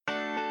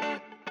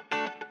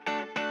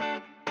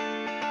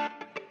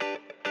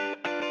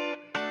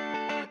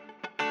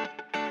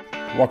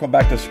Welcome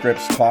back to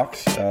Scripps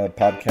Talks,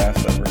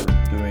 podcast that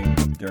we're doing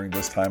during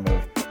this time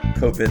of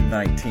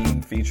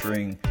COVID-19,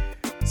 featuring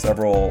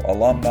several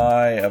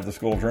alumni of the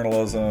School of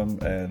Journalism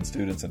and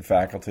students and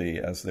faculty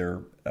as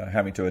they're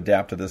having to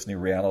adapt to this new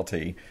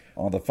reality.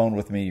 On the phone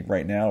with me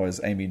right now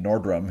is Amy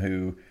Nordrum,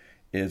 who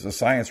is a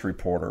science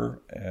reporter,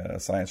 a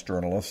science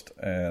journalist,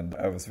 and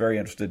I was very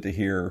interested to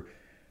hear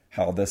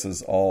how this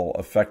is all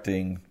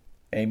affecting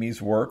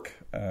Amy's work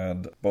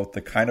and both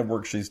the kind of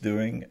work she's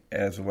doing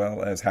as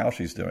well as how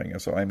she's doing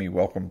it. So Amy,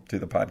 welcome to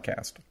the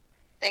podcast.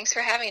 Thanks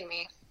for having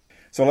me.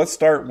 So let's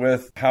start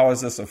with how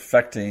is this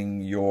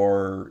affecting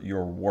your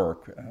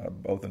work,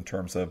 both in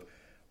terms of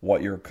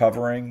what you're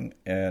covering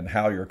and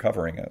how you're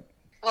covering it?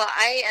 Well,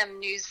 I am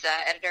news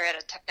editor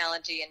at a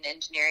technology and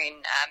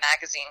engineering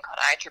magazine called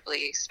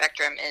IEEE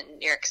Spectrum in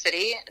New York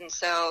City. And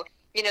so,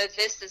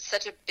 this is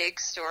such a big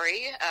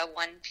story.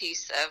 One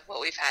piece of what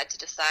we've had to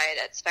decide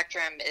at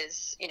Spectrum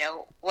is,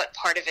 what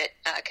part of it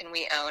can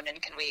we own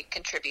and can we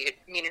contribute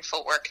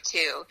meaningful work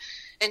to?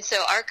 And so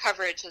our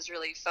coverage has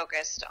really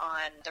focused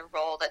on the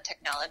role that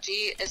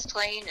technology is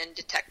playing in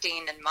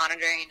detecting and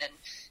monitoring and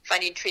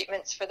finding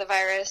treatments for the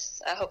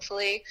virus,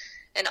 hopefully.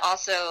 And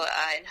also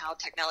in how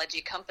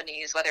technology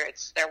companies, whether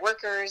it's their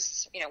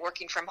workers,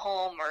 working from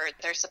home or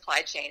their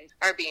supply chain,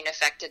 are being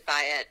affected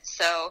by it.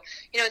 So,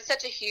 it's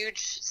such a huge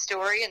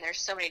story and there's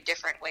so many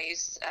different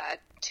ways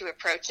to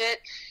approach it.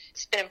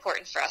 It's been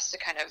important for us to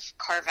kind of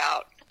carve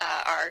out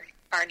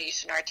our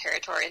niche and our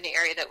territory in the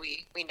area that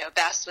we know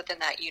best within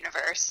that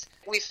universe.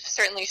 We've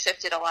certainly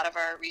shifted a lot of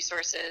our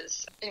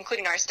resources,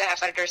 including our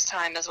staff editors'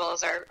 time as well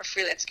as our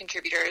freelance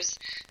contributors,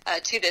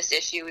 to this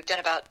issue. We've done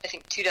about,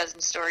 24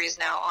 stories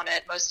now on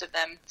it, most of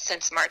them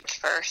since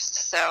March 1st.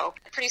 So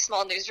a pretty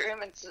small newsroom.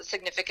 It's a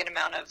significant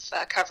amount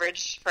of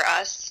coverage for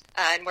us,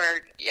 and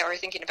we're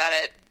thinking about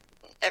it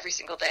every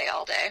single day,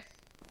 all day.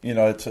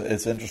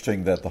 It's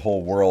interesting that the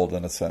whole world,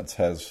 in a sense,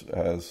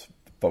 has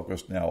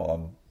focused now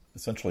on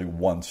essentially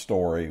one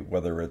story,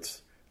 whether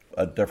it's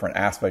a different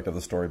aspect of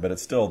the story, but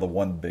it's still the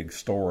one big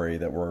story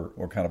that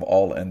we're kind of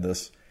all in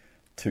this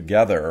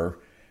together.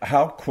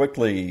 How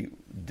quickly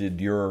did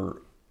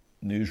your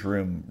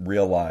newsroom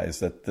realize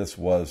that this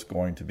was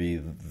going to be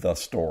the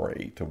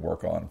story to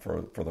work on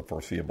for the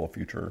foreseeable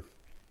future?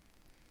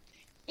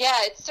 Yeah,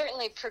 it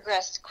certainly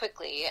progressed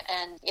quickly.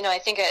 And, I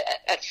think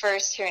at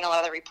first, hearing a lot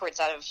of the reports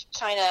out of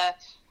China,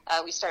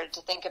 we started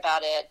to think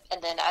about it.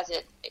 And then as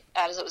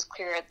it was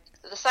clear,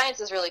 the science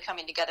is really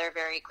coming together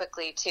very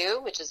quickly, too,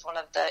 which is one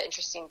of the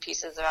interesting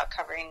pieces about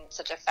covering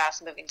such a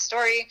fast-moving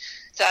story.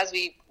 So as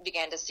we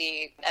began to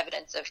see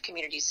evidence of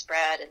community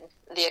spread and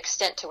the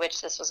extent to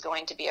which this was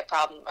going to be a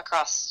problem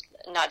across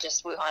not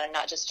just Wuhan and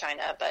not just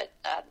China, but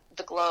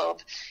the globe,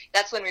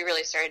 that's when we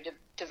really started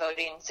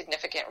devoting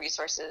significant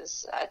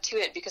resources to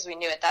it, because we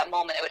knew at that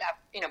moment it would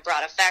have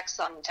broad effects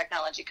on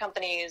technology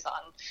companies,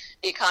 on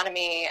the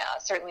economy,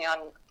 certainly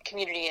on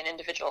community and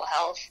individual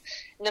health.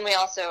 And then we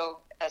also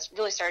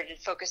really started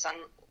to focus on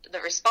the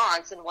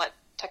response and what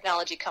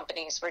technology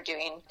companies were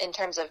doing in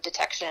terms of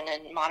detection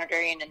and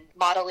monitoring and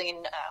modeling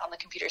on the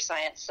computer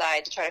science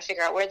side to try to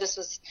figure out where this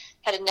was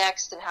headed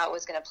next and how it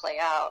was going to play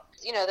out.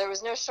 There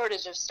was no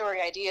shortage of story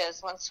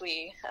ideas once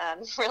we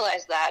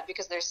realized that,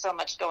 because there's so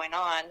much going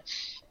on.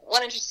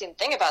 One interesting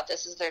thing about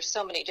this is there's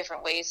so many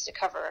different ways to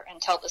cover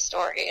and tell the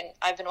story. And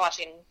I've been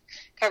watching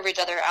coverage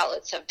other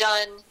outlets have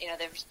done.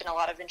 There's been a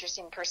lot of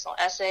interesting personal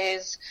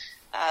essays.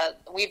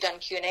 We've done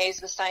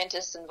Q&As with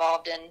scientists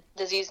involved in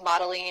disease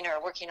modeling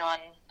or working on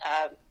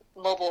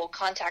mobile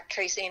contact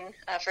tracing,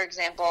 for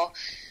example.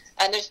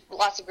 And there's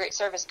lots of great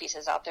service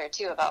pieces out there,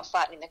 too, about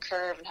flattening the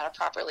curve and how to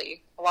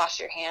properly wash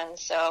your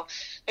hands. So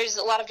there's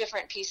a lot of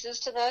different pieces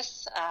to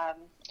this.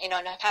 And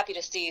I'm happy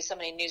to see so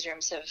many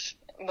newsrooms have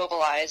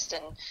mobilized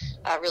and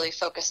really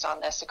focused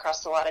on this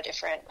across a lot of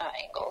different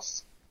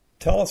angles.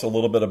 Tell us a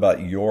little bit about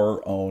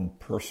your own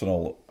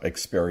personal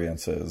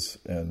experiences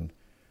in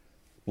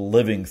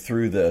living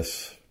through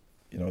this,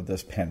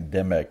 this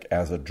pandemic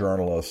as a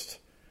journalist,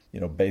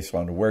 based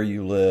on where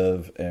you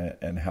live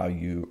and how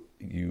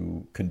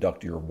you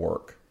conduct your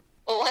work.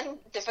 Well, one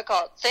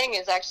difficult thing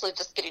is actually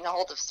just getting a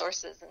hold of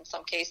sources in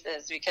some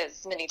cases,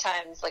 because many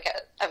times,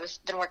 I've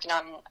been working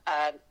on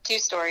 2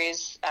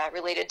 stories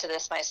related to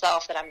this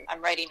myself that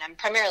I'm writing. I'm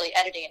primarily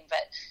editing,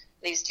 but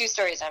these 2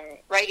 stories I'm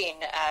writing,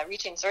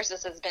 reaching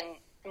sources has been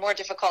more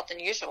difficult than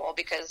usual,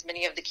 because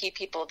many of the key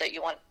people that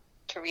you want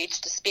to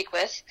reach to speak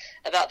with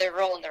about their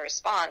role in the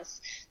response,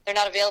 they're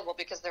not available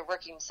because they're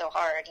working so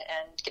hard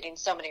and getting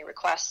so many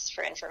requests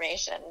for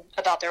information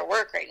about their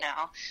work right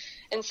now.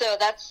 And so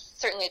that's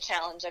certainly a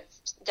challenge. I've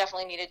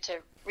definitely needed to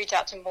reach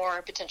out to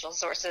more potential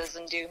sources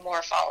and do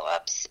more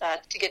follow-ups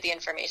to get the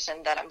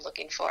information that I'm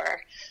looking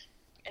for.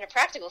 In a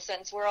practical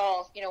sense, we're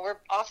all, we're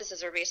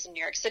offices are based in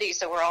New York City,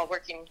 so we're all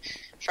working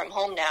from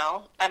home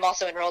now. I'm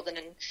also enrolled in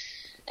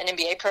an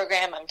MBA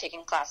program. I'm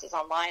taking classes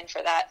online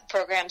for that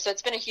program. So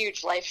it's been a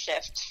huge life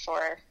shift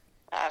for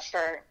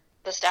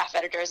the staff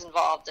editors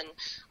involved, and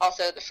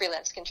also the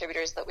freelance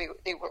contributors that we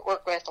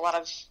work with. A lot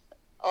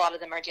of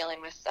them are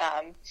dealing with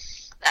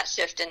that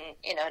shift in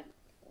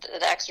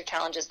the extra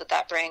challenges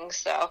that brings.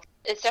 So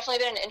it's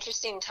definitely been an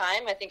interesting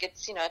time. I think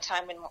it's, a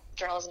time when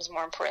journalism is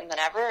more important than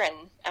ever, and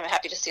I'm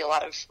happy to see a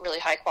lot of really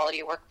high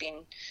quality work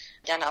being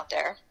done out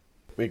there.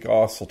 We can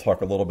also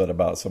talk a little bit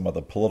about some of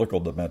the political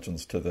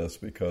dimensions to this,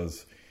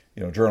 because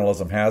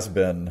journalism has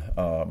been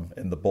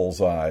in the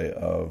bullseye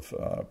of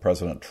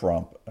President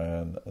Trump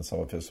and some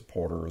of his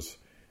supporters.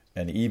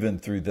 And even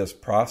through this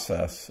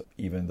process,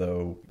 even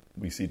though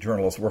we see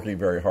journalists working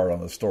very hard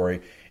on the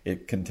story,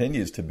 it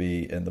continues to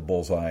be in the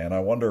bullseye. And I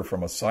wonder,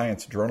 from a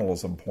science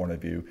journalism point of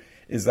view,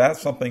 is that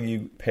something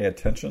you pay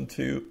attention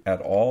to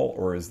at all,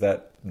 or is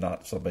that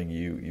not something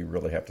you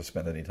really have to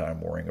spend any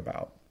time worrying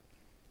about?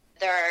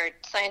 There are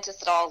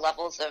scientists at all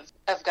levels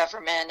of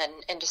government and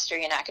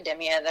industry and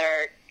academia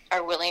that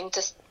are willing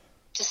to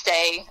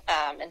stay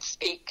and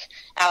speak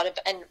out of,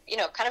 and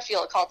kind of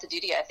feel a call to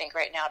duty, I think,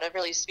 right now, to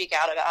really speak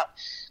out about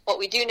what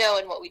we do know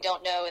and what we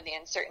don't know, and the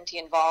uncertainty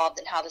involved,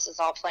 and how this is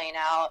all playing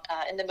out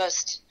in the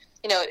most,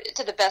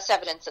 to the best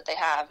evidence that they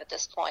have at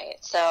this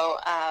point. So,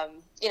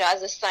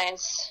 as a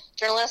science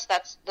journalist,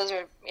 those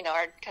are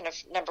our kind of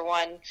number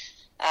one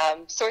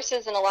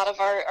sources in a lot of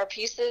our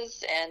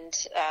pieces, and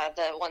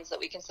the ones that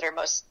we consider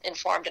most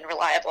informed and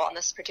reliable on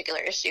this particular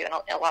issue in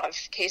a lot of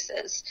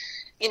cases.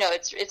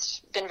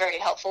 It's been very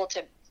helpful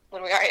to,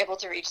 when we are able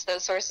to reach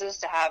those sources,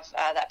 to have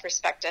that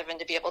perspective and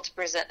to be able to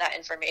present that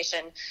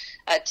information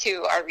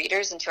to our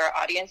readers and to our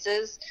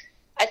audiences.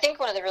 I think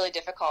one of the really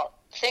difficult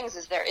things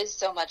is there is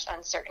so much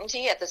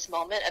uncertainty at this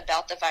moment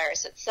about the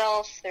virus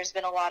itself. There's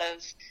been a lot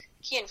of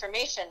key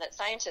information that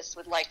scientists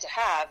would like to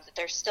have that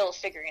they're still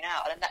figuring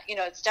out. And that,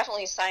 it's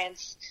definitely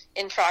science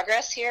in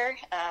progress here.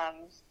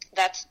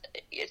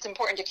 It's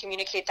important to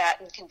communicate that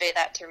and convey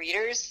that to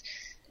readers,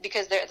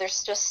 because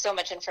there's just so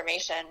much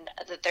information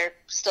that they're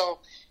still,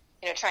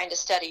 trying to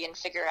study and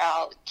figure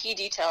out key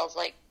details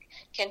like,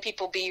 can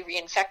people be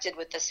reinfected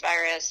with this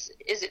virus?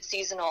 Is it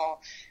seasonal?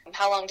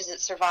 How long does it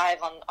survive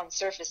on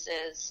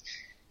surfaces?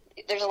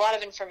 There's a lot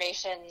of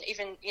information.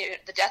 Even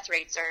the death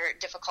rates are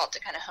difficult to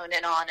kind of hone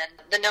in on,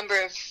 and the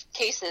number of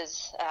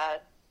cases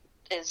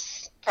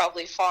is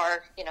probably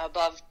far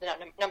above the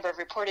number of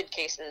reported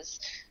cases,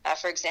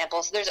 for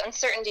example. So there's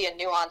uncertainty and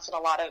nuance in a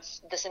lot of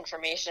this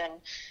information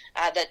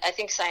that I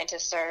think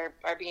scientists are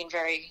being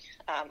very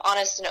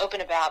honest and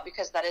open about,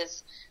 because that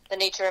is the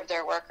nature of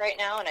their work right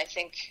now. And I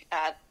think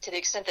to the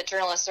extent that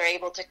journalists are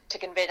able to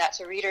convey that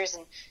to readers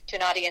and to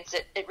an audience,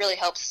 it really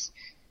helps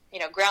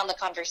ground the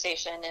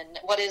conversation and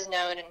what is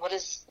known and what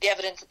is the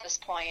evidence at this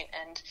point.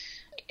 And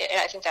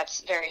I think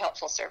that's very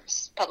helpful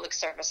public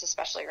service,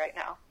 especially right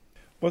now.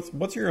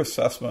 What's your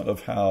assessment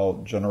of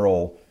how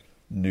general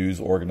news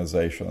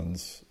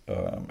organizations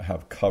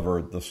have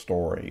covered the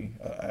story?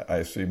 I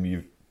assume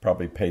you've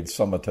probably paid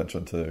some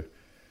attention to,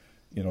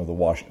 the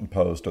Washington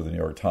Post or the New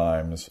York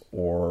Times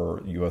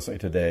or USA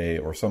Today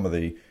or some of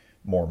the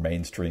more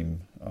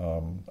mainstream,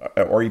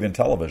 or even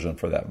television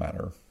for that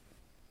matter.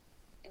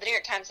 The New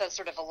York Times has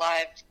sort of a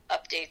live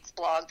updates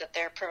blog that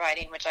they're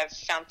providing, which I've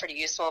found pretty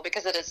useful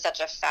because it is such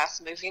a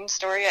fast-moving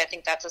story. I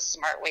think that's a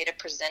smart way to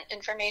present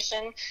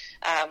information,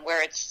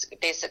 where it's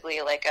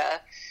basically like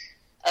a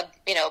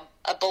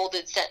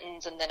bolded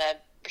sentence and then a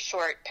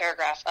short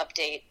paragraph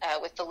update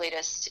with the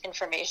latest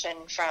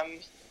information from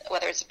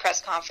whether it's a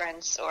press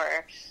conference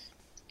or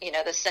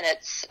the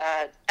Senate's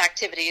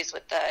activities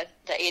with the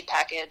aid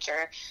package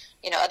or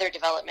other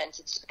developments.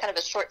 It's kind of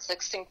a short,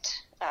 succinct,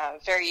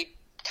 very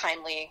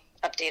timely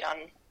update on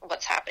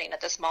what's happening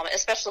at this moment,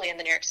 especially in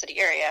the New York City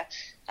area,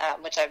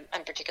 which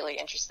I'm particularly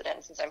interested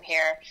in since I'm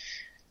here.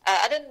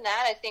 Other than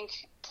that, I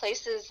think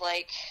places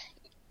like,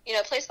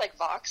 a place like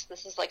Vox,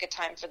 this is like a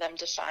time for them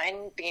to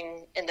shine,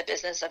 being in the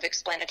business of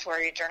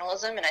explanatory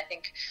journalism, and I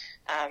think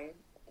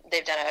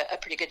they've done a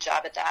pretty good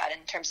job at that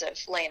in terms of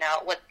laying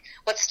out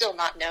what's still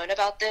not known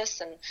about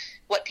this and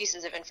what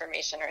pieces of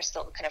information are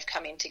still kind of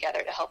coming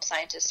together to help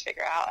scientists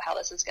figure out how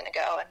this is going to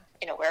go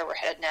and where we're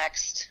headed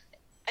next.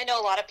 I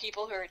know a lot of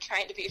people who are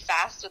trying to be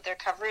fast with their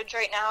coverage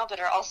right now, but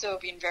are also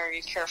being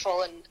very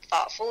careful and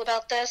thoughtful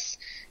about this.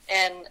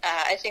 And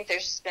I think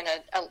there's been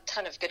a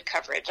ton of good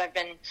coverage. I've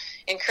been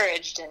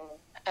encouraged, and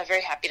I'm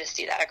very happy to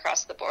see that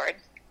across the board.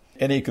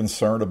 Any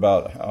concern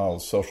about how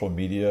social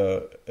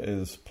media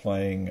is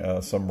playing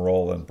some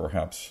role in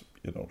perhaps,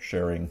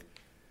 sharing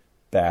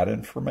bad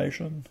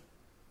information?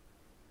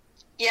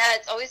 Yeah,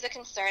 it's always a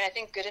concern. I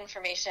think good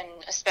information,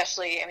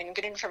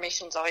 good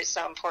information is always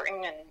so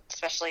important, and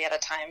especially at a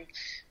time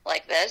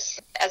like this.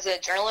 As a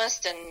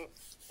journalist and,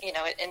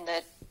 in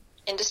the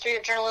industry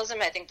of journalism,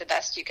 I think the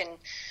best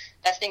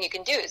thing you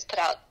can do is put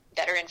out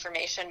better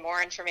information,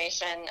 more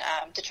information,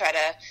 to try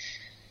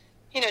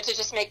to, to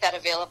just make that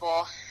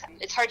available.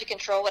 It's hard to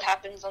control what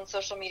happens on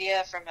social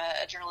media from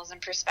a journalism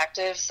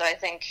perspective, so I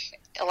think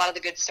a lot of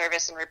the good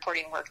service and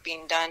reporting work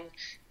being done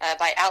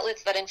by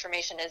outlets, that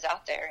information is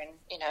out there, and,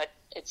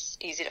 it's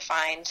easy to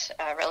find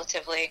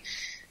relatively.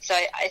 So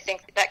I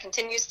think that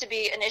continues to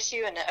be an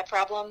issue and a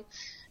problem,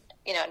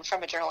 and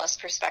from a journalist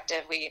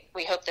perspective,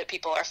 we hope that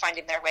people are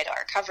finding their way to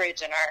our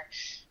coverage and are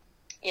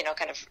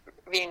kind of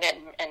reading it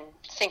and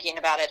thinking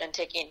about it and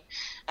taking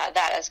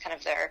that as kind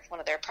of one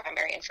of their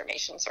primary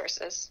information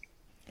sources.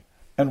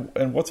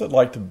 And what's it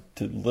like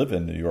to live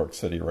in New York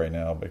City right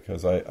now?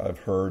 Because I've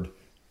heard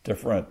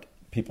different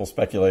people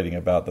speculating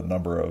about the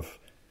number of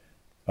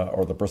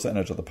or the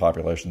percentage of the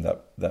population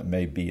that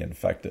may be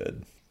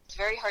infected. It's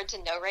very hard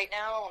to know right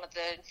now. One of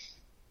the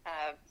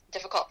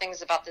difficult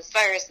things about this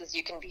virus is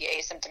you can be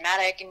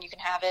asymptomatic and you can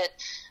have it.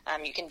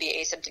 You can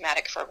be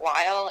asymptomatic for a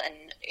while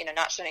and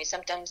not show any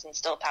symptoms and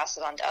still pass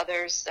it on to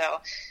others. So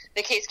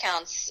the case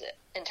counts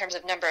in terms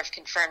of number of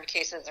confirmed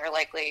cases are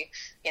likely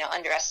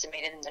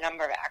underestimated in the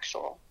number of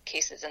actual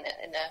cases in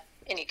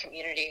any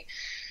community.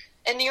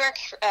 And New York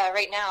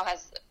right now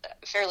has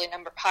a fairly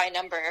high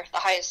number, the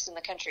highest in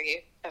the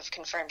country of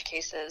confirmed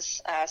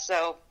cases.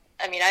 So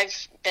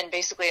I've been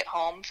basically at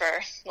home for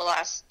the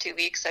last 2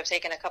 weeks. I've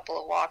taken a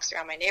couple of walks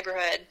around my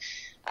neighborhood,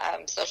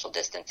 social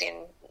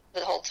distancing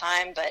the whole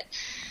time. But,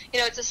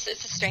 it's a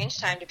strange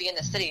time to be in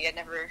the city. I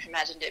never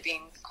imagined it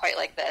being quite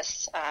like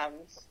this,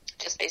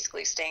 just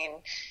basically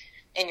staying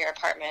in your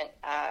apartment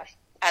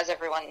as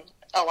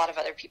a lot of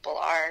other people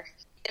are.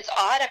 It's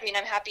odd.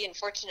 I'm happy and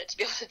fortunate to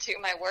be able to do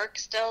my work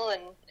still,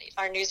 and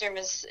our newsroom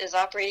is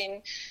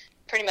operating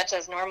pretty much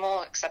as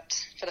normal,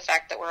 except for the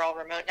fact that we're all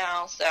remote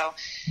now. So,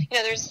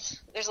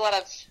 there's a lot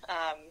of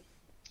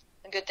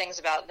good things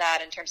about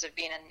that in terms of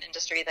being in an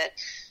industry that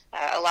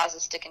allows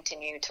us to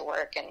continue to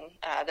work and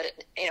that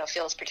it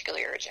feels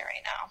particularly urgent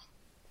right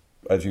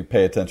now. As you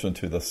pay attention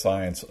to the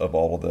science of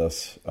all of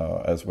this,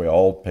 as we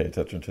all pay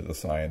attention to the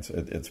science,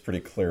 it's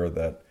pretty clear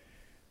that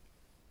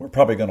we're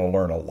probably going to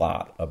learn a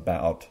lot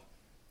about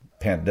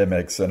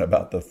pandemics and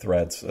about the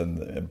threats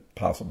and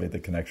possibly the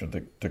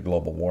connection to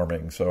global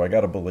warming. So I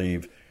got to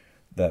believe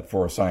that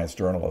for a science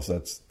journalist,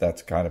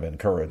 that's kind of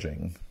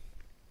encouraging.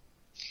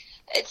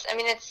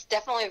 It's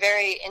definitely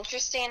very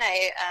interesting.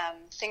 I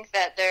think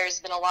that there's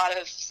been a lot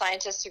of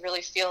scientists who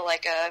really feel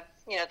like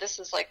this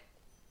is like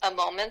a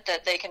moment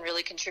that they can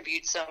really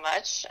contribute so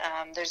much.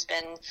 There's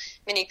been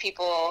many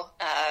people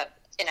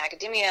in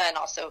academia and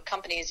also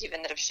companies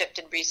even that have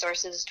shifted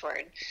resources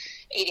toward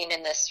aiding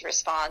in this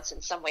response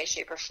in some way,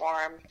 shape, or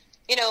form.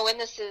 When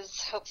this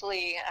is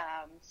hopefully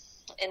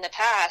in the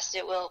past,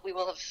 we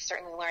will have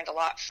certainly learned a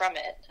lot from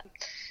it.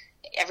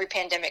 Every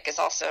pandemic is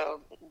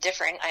also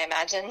different, I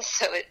imagine,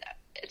 so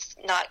it's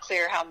not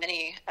clear how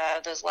many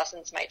of those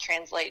lessons might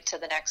translate to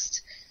the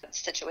next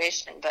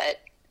situation. But,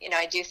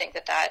 I do think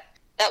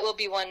that will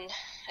be one,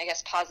 I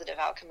guess, positive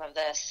outcome of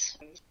this,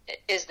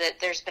 is that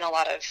there's been a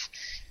lot of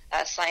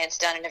science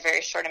done in a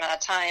very short amount of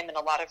time and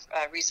a lot of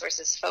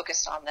resources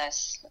focused on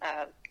this,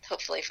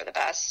 hopefully for the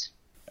best.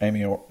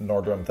 Amy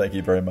Nordrum, thank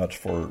you very much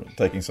for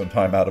taking some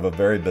time out of a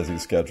very busy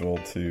schedule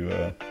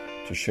to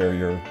share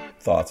your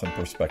thoughts and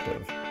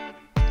perspective.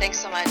 Thanks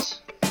so much.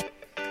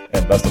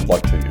 And best of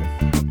luck to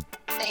you.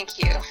 Thank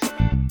you.